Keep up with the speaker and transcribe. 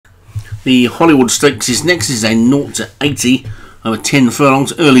The Hollywood Stakes is next. Is a 0 to 80 over 10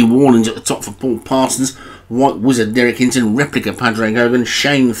 furlongs. Early warnings at the top for Paul Parsons, White Wizard, Derek Hinton, Replica, Padraig Hogan,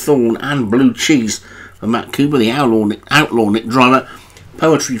 Shane Thorne and Blue Cheese for Matt Cooper. The Outlaw Nick Driver,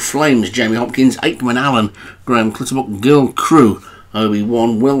 Poetry Flames, Jamie Hopkins, Aikman Allen, Graham Clutterbuck, Girl Crew,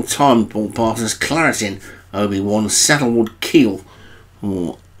 Obi-Wan, Well Timed, Paul Parsons, Claritin, Obi-Wan, Saddlewood Keel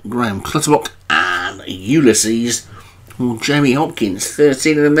for Graham Clutterbuck, and Ulysses for Jamie Hopkins.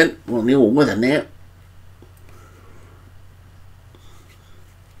 13 of them then, well, the all-weather now.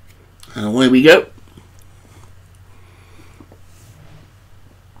 And away we go.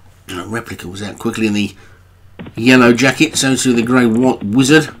 Replica was out quickly in the yellow jacket, so too the grey White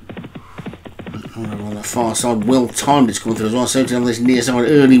Wizard. On the far side, Well Timed is coming through as well, so too on this near side,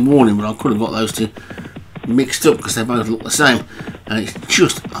 Early Warning, but I could have got those two mixed up because they both look the same. And it's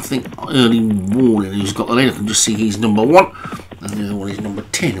just, I think, Early Warning who's got the lead. I can just see he's number 1, and the other one is number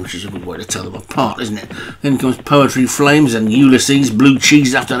 10, which is a good way to tell them apart, isn't it? Then comes Poetry Flames and Ulysses, Blue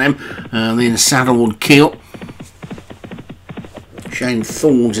Cheese after them, and then Saddlewood Keel. Shane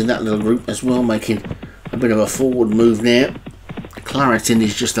Thorne's in that little group as well, making a bit of a forward move now. Claritin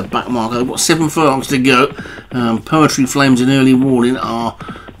is just a back marker. We've got 7 furlongs to go. Poetry Flames and Early Warning are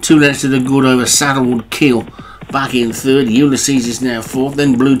 2 lengths to the good over Saddlewood Keel. Back in 3rd. Ulysses is now 4th.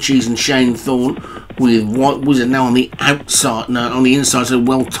 Then Blue Cheese and Shane Thorne, with White Wizard now on the outside. No, on the inside, so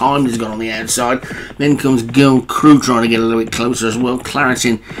Well Timed has gone on the outside. Then comes Girl Crew trying to get a little bit closer as well.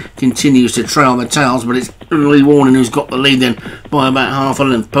 Claritin continues to trail the tails, but it's Early Warning who's got the lead then by about half a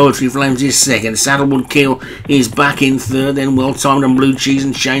length. Poetry Flames is 2nd. Saddlewood Keel is back in 3rd. Then Well Timed and Blue Cheese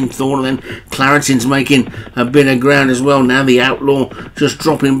and Shane Thorne. And then Claritin's making a bit of ground as well. Now the Outlaw just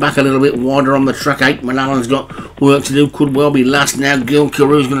dropping back a little bit wider on the track. Aikman Allen's got work to do, could well be last now. Girl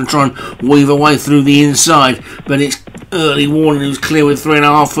Carew is going to try and weave her way through the inside, but it's Early Warning who's clear with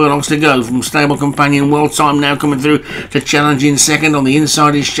 3.5 furlongs to go from Stable Companion. Well Timed now coming through to challenge in 2nd. On the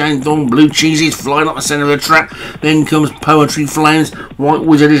inside is Shane Thorne. Blue Cheese is flying up the centre of the track. Then comes Poetry Flames. White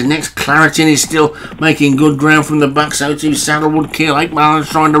Wizard is next. Claritin is still making good ground from the back, so too Saddlewood Keel. Aikman Allen's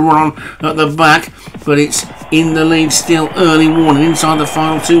trying to run on at the back, but it's in the lead still. Early Warning inside the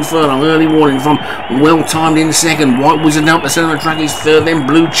final 2 furlong. Early Warning from Well Timed in 2nd. White Wizard now up the centre of the track is 3rd. Then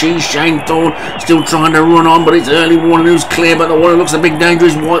Blue Cheese, Shane Thorne still trying to run on, but it's Early Warning who's clear, but the one who looks a big danger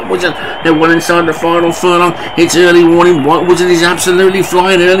is White Wizard. They're well inside the final furlong. It's Early Warning. White Wizard is absolutely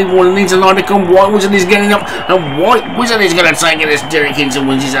flying. Early Warning needs a line to come. White Wizard is getting up, and White Wizard is going to take it as Derek Hinton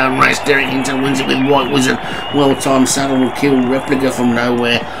wins his own race. Derek Hinton wins it with White Wizard. Well Timed Saddlewood Keel, Replica from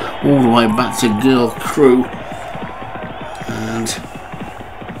nowhere all the way back to Girl Crew. And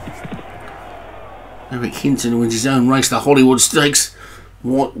Derek Hinton wins his own race, the Hollywood Stakes.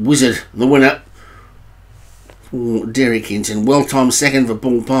 White Wizard, the winner for Derek Hinton. Well Timed 2nd for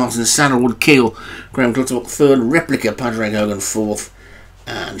Paul Parsons. Saddlewood Keel, Graham Clutterbuck 3rd. Replica, Padraig Hogan 4th.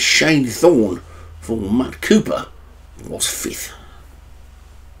 And Shane Thorne for Matt Cooper was 5th.